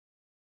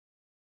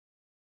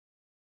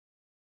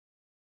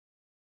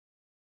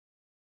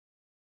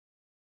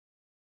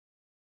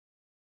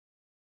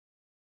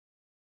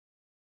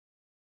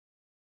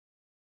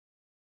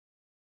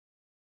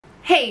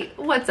Hey,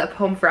 what's up,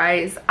 home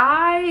fries?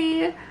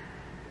 I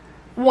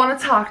want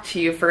to talk to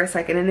you for a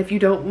second, and if you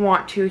don't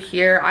want to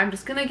here, I'm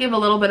just gonna give a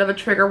little bit of a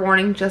trigger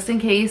warning just in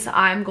case.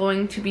 I'm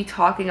going to be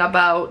talking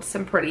about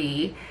some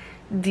pretty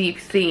deep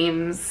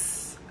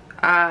themes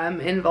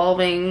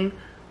involving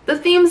the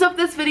themes of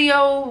this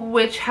video,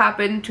 which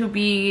happen to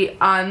be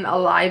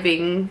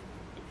unaliving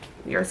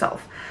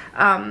yourself.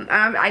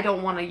 I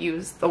don't want to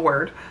use the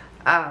word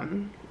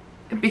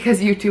because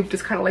YouTube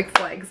just kind of like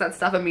flags that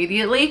stuff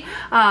immediately.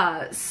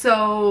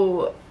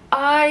 So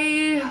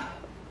I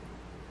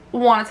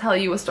want to tell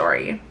you a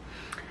story.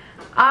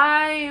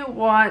 I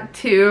want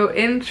to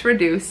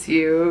introduce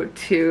you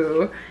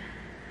to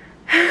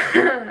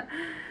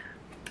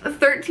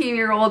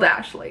 13-year-old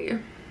Ashley.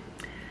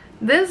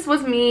 This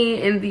was me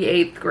in the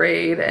 8th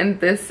grade, and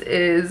this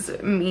is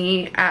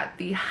me at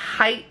the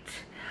height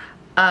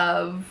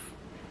of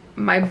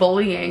my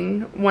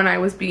bullying when I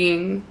was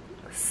being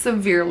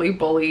severely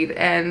bullied.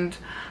 And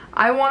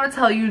I want to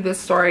tell you this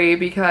story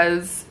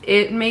because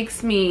it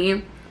makes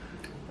me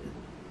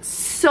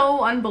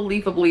so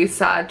unbelievably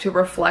sad to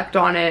reflect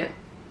on it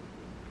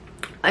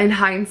in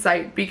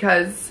hindsight,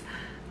 because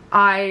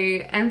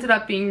I ended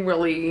up being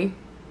really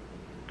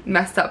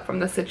messed up from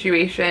the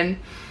situation,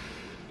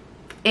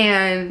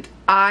 and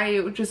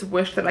I just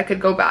wish that I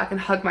could go back and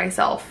hug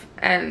myself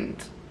and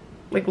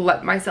like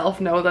let myself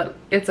know that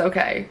it's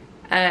okay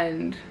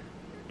and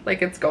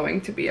like it's going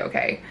to be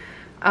okay.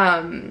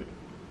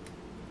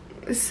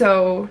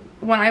 So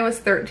when I was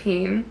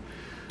 13,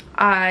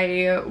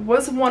 I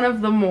was one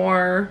of the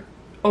more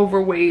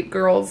overweight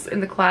girls in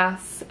the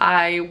class.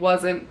 I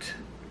wasn't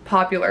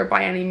popular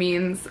by any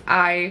means.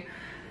 I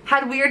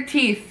had weird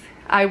teeth.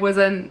 I was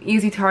an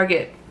easy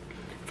target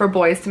for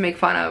boys to make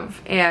fun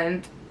of,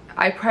 and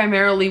I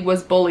primarily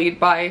was bullied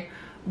by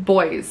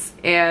boys,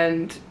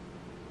 and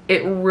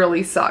it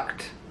really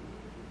sucked,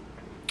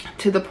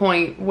 to the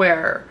point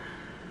where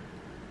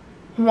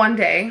one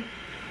day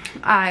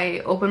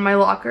I opened my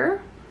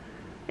locker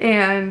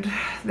and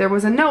there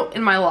was a note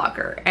in my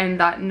locker, and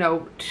that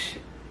note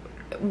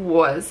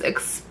was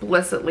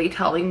explicitly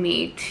telling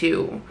me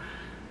to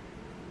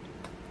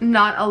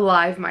not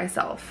alive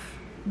myself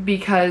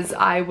because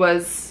I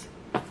was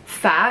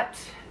fat,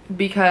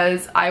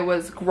 because I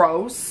was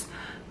gross,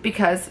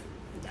 because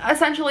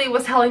essentially it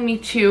was telling me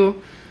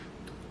to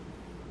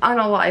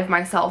unalive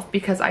myself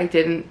because I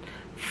didn't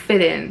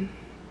fit in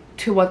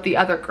to what the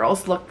other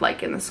girls looked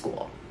like in the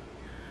school.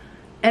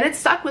 And it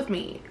stuck with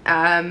me.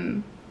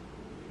 I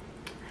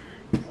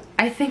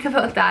think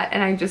about that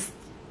and I just,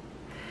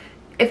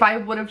 if I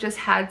would have just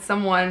had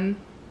someone,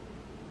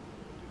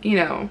 you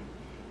know,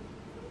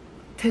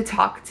 to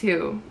talk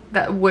to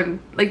that would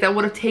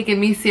have taken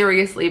me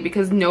seriously,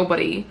 because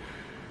nobody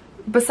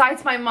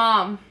besides my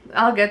mom,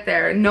 I'll get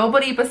there,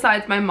 nobody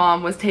besides my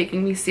mom was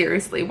taking me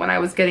seriously when I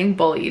was getting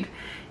bullied.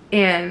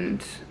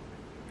 And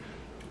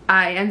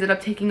I ended up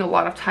taking a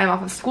lot of time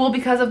off of school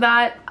because of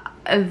that.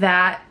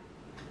 That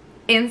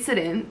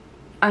incident,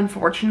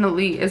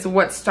 unfortunately, is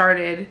what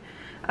started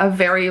a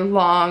very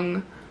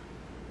long,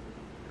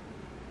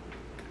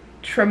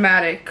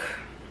 traumatic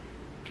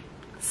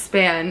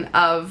span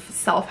of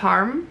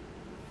self-harm.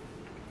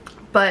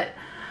 But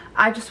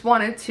I just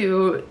wanted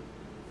to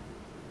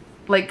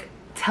like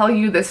tell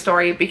you this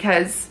story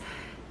because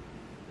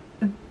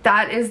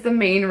that is the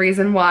main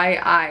reason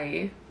why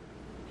I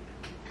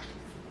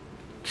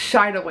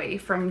shied away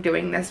from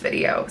doing this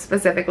video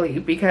specifically,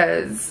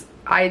 because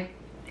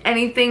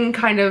anything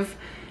kind of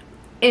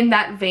in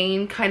that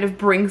vein kind of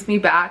brings me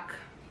back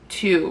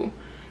to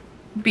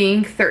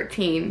being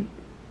 13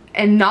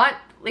 and not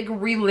like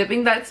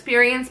reliving that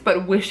experience,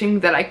 but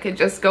wishing that I could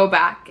just go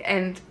back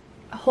and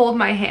hold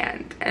my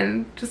hand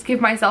and just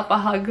give myself a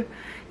hug.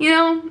 You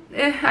know,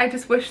 I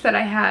just wish that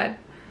I had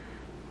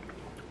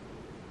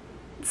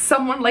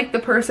someone like the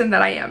person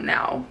that I am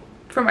now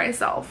for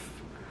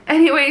myself.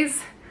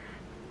 Anyways,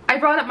 I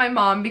brought up my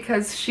mom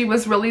because she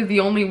was really the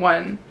only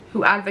one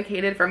who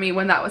advocated for me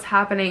when that was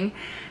happening.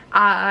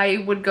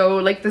 I would go,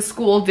 like, the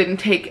school didn't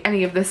take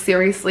any of this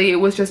seriously. It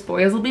was just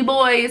boys will be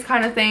boys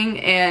kind of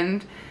thing.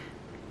 And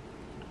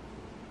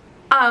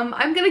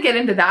I'm gonna get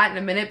into that in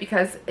a minute,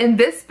 because in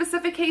this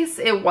specific case,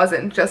 it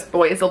wasn't just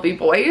boys will be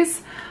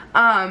boys.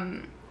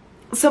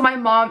 So my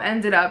mom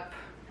ended up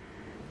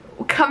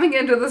coming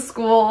into the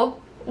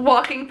school,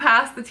 walking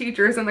past the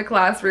teachers in the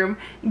classroom,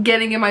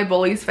 getting in my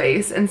bully's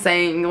face and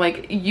saying,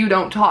 like, you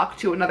don't talk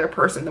to another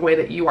person the way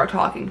that you are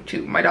talking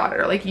to my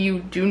daughter. Like, you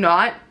do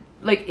not,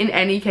 like, in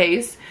any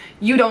case,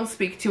 you don't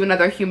speak to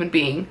another human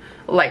being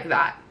like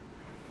that.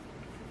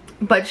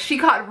 But she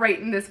got right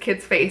in this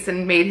kid's face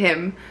and made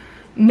him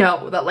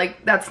know that,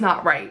 like, that's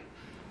not right.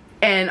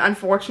 And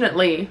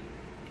unfortunately,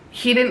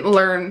 he didn't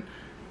learn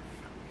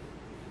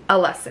a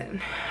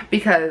lesson,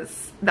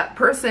 because that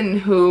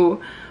person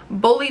who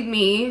bullied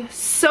me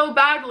so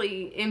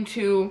badly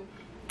into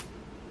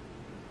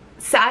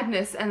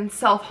sadness and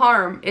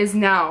self-harm is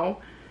now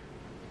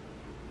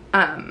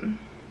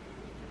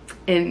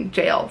in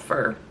jail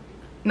for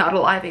not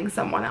aliving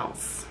someone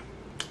else.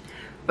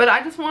 But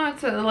I just wanted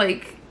to,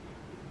 like,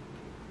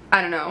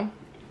 I don't know.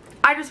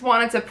 I just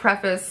wanted to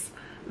preface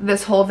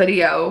this whole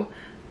video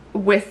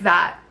with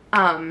that,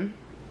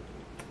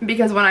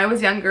 because when I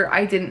was younger,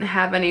 I didn't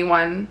have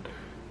anyone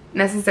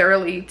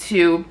necessarily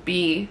to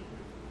be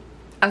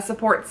a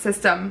support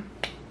system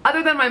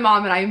other than my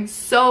mom, and I'm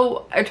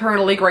so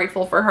eternally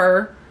grateful for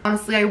her.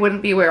 Honestly, I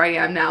wouldn't be where I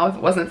am now if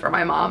it wasn't for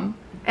my mom.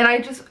 And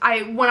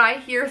when I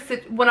hear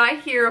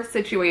of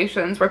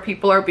situations where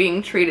people are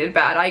being treated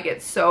bad, I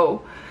get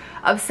so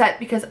upset,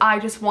 because I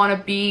just want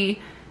to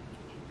be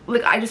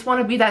like, I just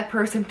want to be that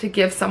person to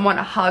give someone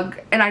a hug,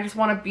 and I just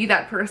want to be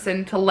that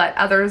person to let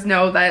others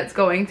know that it's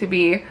going to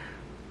be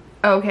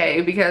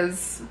okay,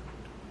 because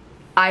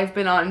I've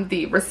been on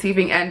the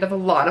receiving end of a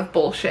lot of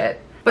bullshit.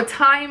 But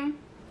time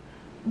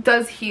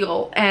does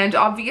heal, and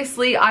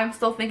obviously I'm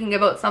still thinking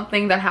about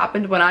something that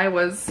happened when I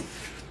was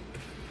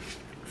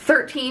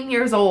 13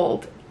 years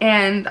old,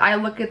 and I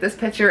look at this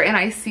picture and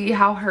I see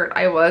how hurt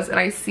I was, and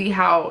I see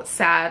how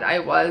sad I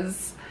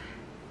was,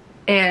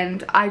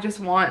 and I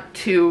just want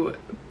to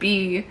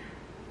be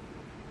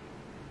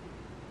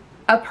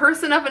a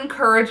person of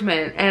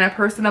encouragement and a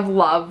person of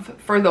love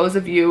for those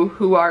of you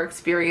who are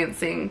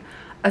experiencing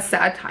a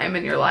sad time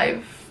in your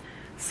life.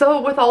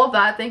 So with all of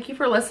that, thank you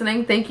for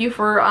listening. Thank you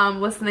for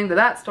listening to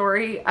that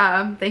story.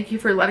 Thank you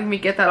for letting me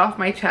get that off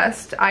my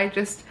chest. I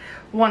just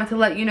wanted to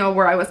let you know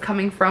where I was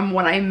coming from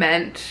when I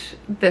meant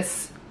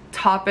this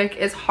topic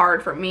is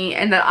hard for me,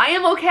 and that I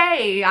am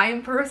okay. I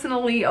am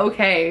personally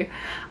okay.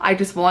 I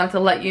just wanted to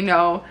let you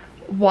know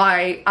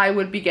why I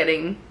would be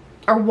getting,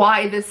 or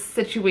why this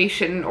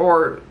situation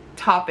or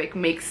topic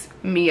makes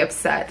me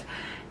upset.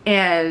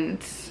 And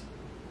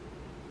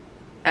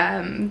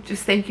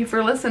just thank you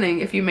for listening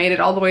if you made it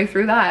all the way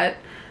through that.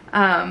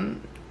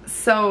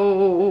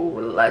 So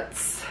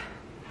let's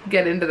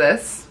get into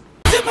this.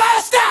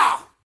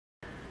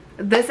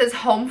 This is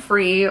Home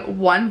Free,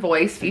 One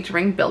Voice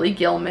featuring Billy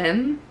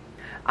Gilman.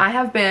 I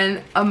have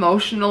been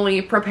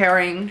emotionally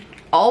preparing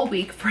all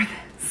week for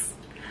this.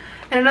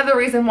 And another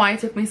reason why it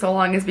took me so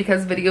long is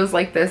because videos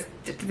like this,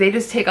 they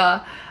just take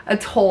a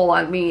toll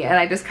on me, and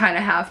I just kind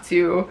of have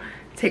to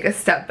take a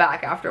step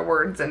back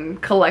afterwards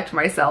and collect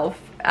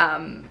myself.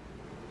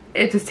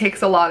 It just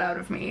takes a lot out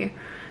of me.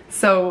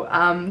 So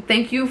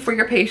thank you for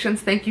your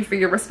patience, thank you for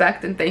your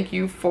respect, and thank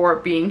you for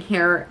being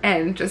here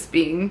and just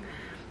being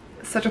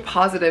such a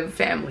positive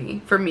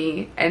family for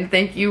me. And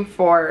thank you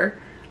for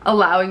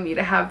allowing me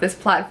to have this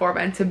platform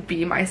and to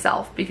be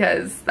myself,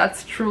 because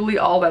that's truly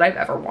all that I've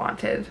ever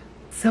wanted.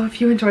 So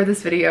if you enjoyed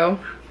this video,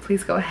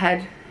 please go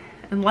ahead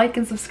and like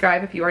and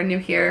subscribe if you are new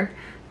here.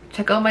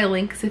 Check out my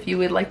links if you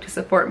would like to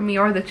support me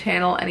or the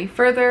channel any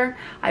further.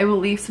 I will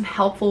leave some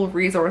helpful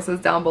resources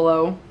down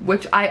below,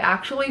 which I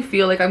actually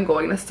feel like I'm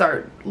going to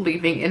start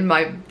leaving in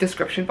my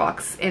description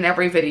box in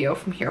every video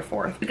from here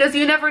forth, because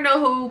you never know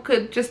who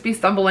could just be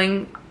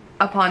stumbling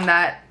upon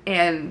that,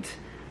 and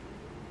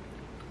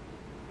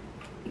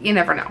you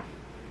never know.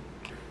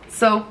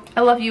 So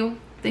I love you.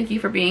 Thank you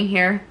for being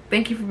here.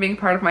 Thank you for being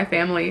part of my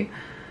family.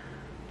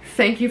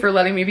 Thank you for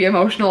letting me be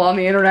emotional on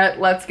the internet.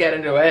 Let's get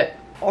into it.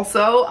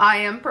 Also, I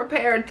am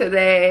prepared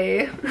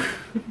today.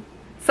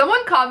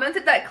 Someone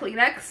commented that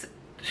Kleenex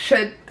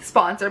should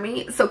sponsor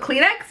me. So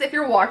Kleenex, if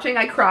you're watching,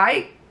 I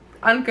cry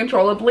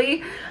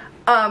uncontrollably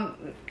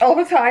all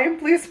the time.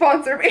 Please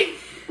sponsor me.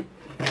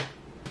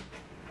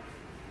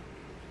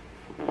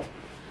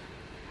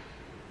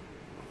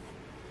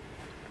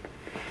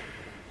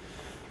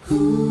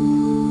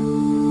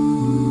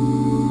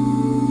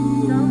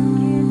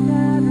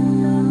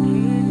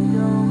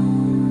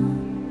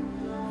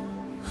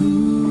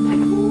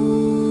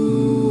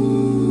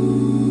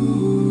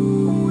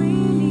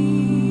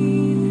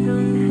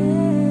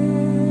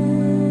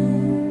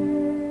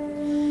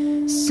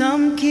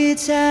 Some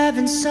kids have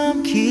and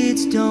some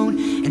kids don't,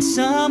 and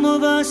some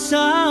of us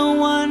are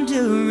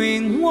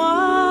wondering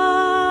why.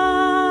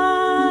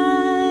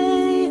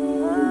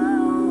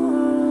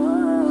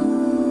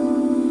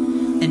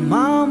 And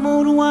mom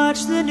won't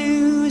watch the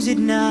news at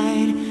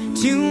night.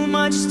 Too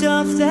much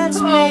stuff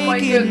that's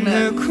making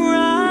her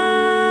cry.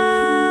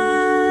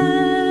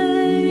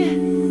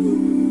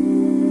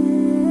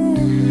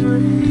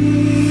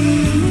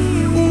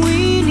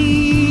 We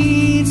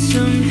need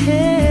some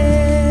help.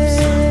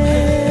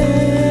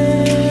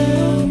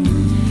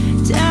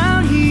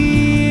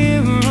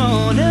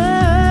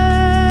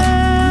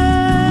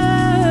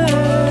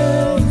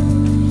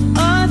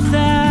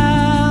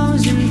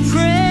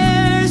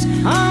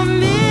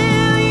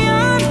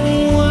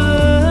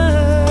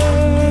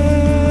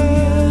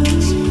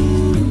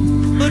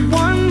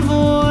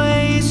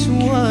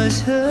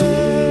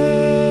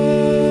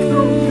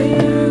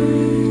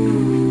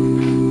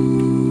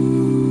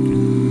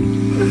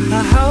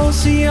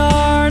 A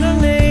yard, a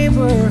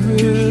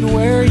neighborhood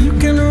where you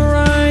can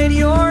ride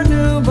your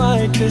new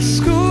bike to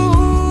school.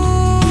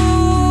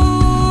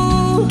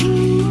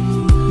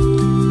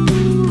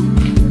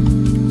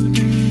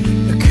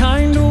 A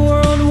kind of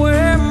world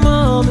where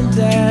mom and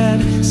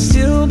dad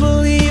still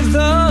believe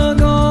the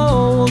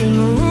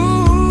golden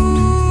rule.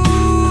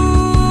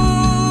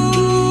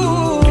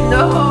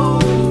 No.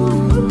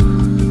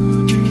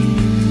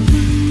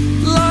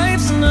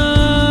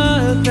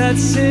 that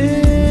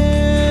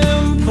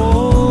simple.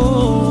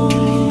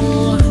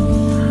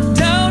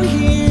 Down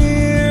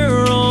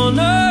here on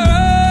earth,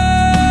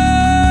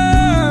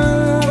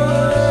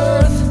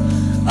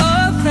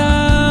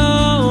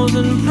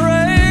 1,000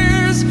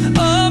 prayers,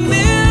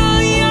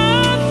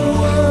 1,000,000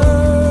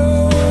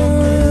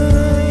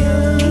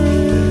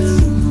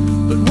 words,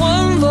 but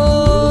one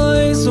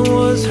voice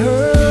was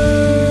heard.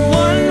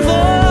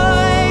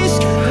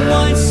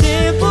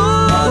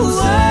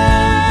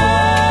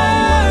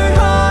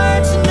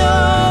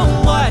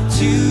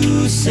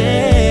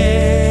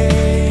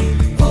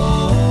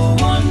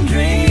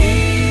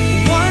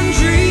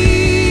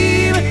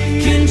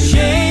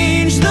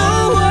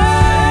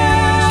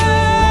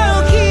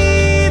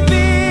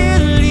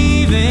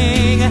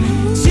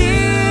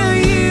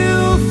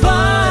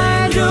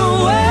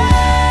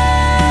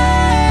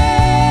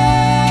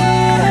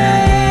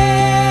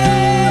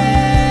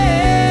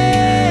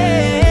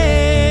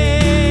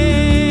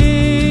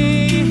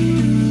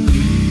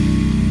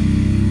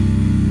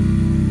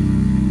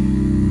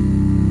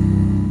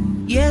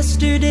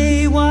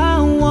 Yesterday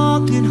while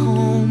walking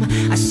home,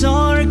 I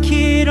saw a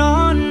kid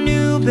on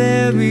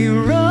Newberry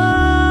Road.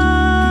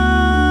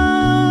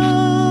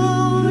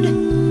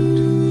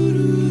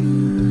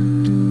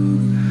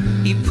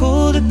 He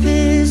pulled a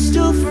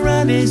pistol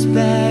from his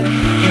bag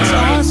and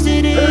tossed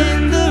it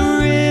in the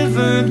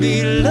river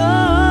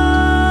below.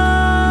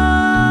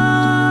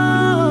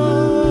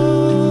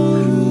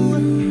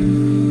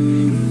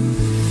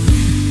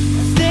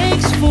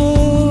 Thanks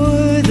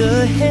for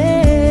the help.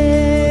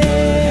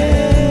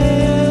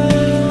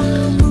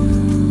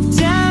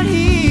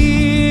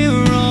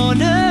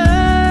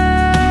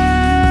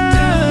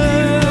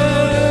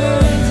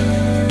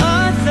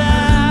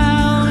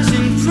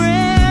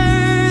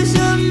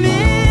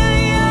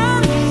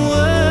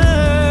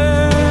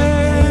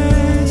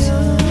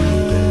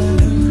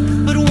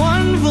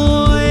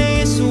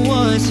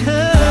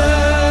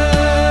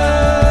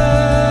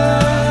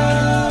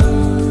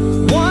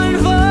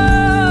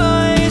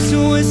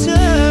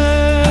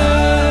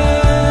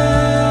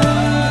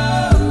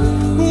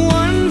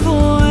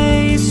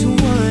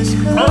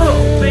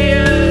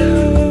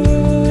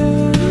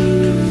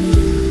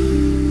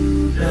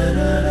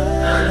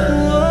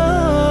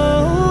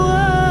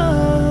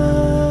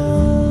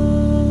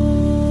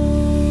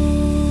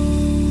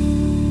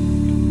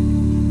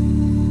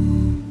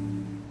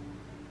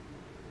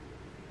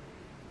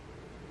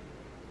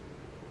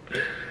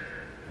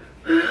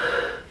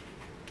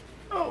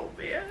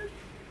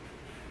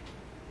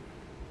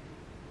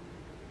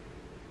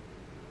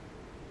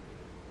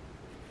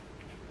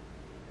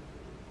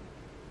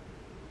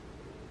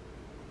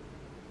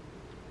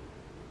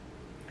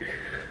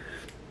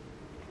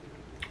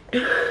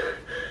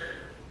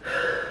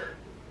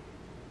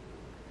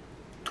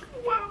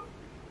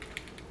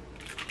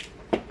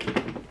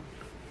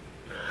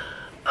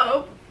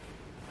 Wow.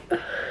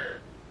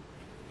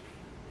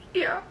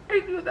 Yeah, I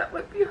knew that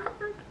would be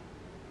hard.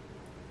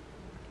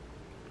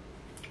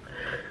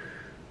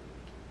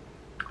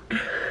 I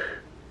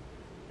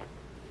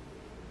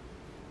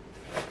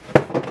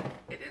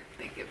didn't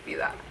think it'd be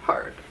that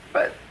hard,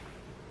 but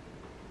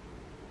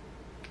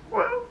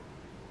well,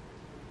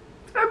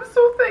 I'm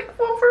so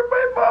thankful for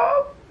my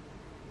mom.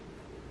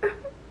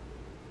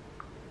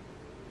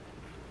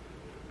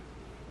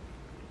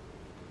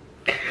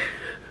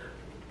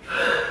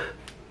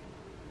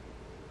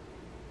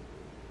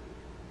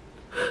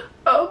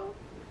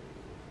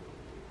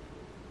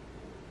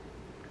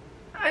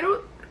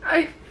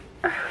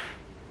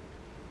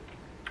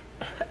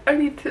 I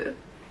need to,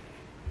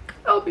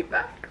 I'll be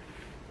back.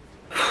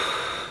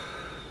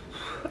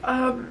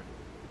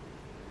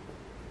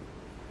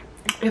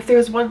 If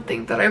there's one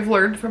thing that I've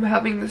learned from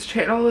having this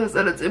channel is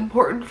that it's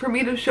important for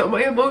me to show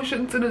my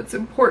emotions, and it's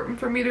important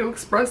for me to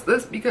express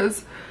this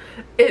because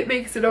it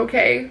makes it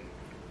okay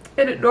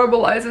and it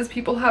normalizes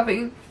people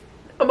having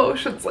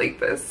emotions like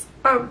this.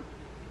 So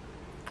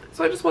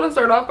I just want to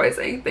start off by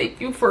saying thank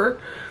you for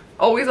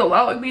always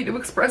allowing me to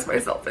express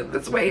myself in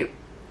this way,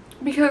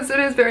 because it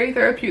is very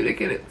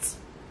therapeutic and it's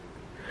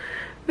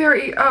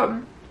very,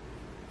 I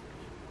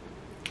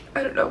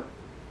don't know,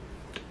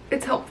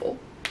 it's helpful.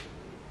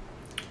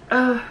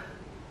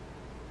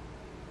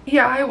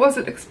 Yeah, I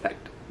wasn't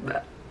expecting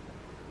that.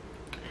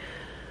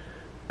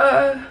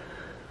 I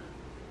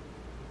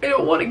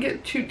don't want to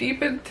get too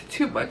deep into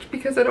too much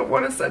because I don't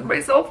want to send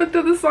myself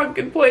into the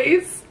sunken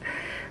place.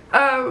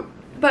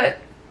 But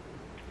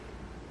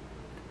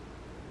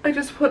I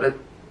just want to,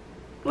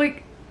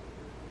 like,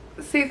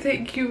 say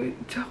thank you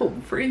to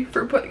Home Free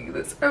for putting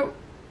this out.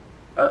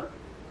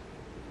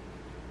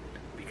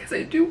 Because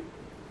I do,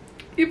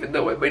 even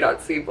though it may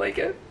not seem like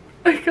it,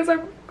 because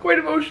I'm quite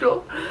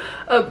emotional.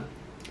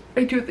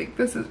 I do think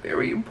this is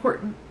very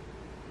important.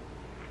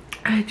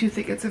 I do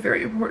think it's a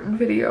very important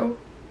video,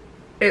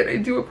 and I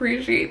do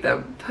appreciate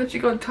them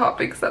touching on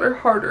topics that are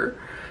harder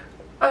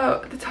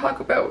to talk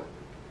about.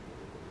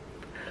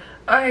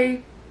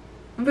 I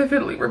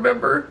vividly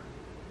remember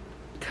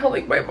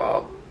telling my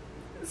mom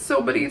so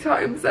many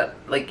times that,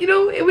 like, you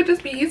know, it would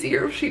just be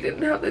easier if she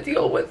didn't have to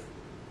deal with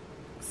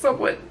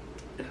someone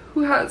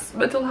who has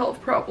mental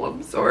health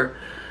problems, or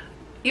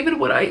even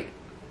when I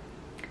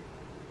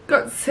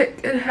got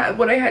sick and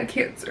when I had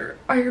cancer,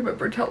 I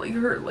remember telling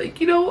her, like,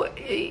 you know,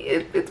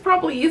 it's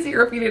probably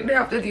easier if you didn't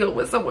have to deal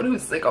with someone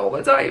who's sick all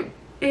the time.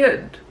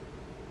 And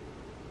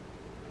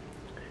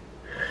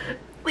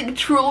like,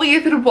 truly,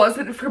 if it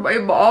wasn't for my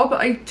mom,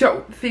 I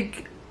don't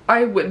think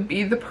I would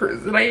be the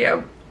person I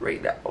am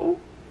right now.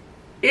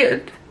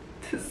 And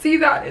to see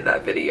that in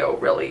that video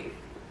really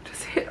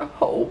just hit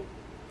home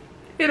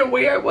in a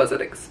way I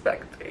wasn't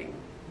expecting.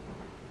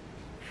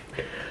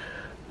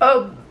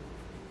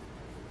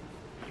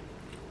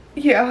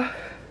 Yeah,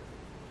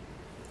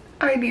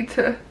 I need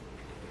to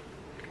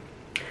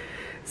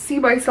see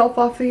myself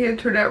off the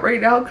internet right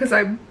now because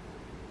I'm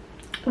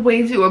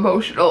way too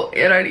emotional,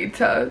 and I need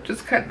to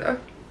just kind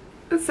of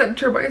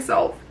center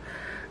myself.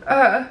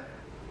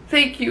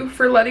 Thank you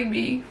for letting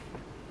me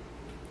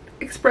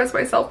express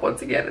myself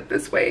once again in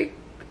this way.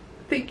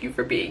 Thank you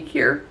for being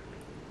here.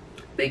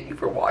 Thank you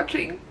for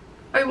watching.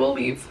 I will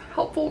leave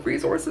helpful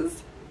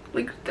resources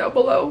linked down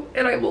below,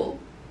 and I will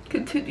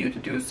continue to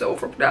do so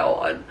from now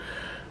on.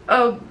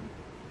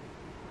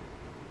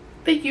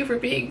 Thank you for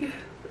being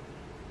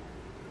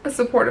a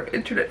supportive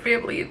internet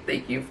family, and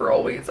thank you for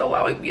always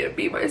allowing me to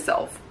be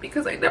myself,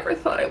 because I never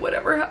thought I would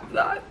ever have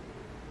that.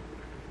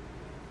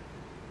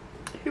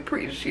 I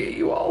appreciate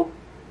you all.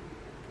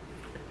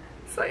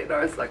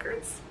 Sayonara,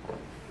 suckers.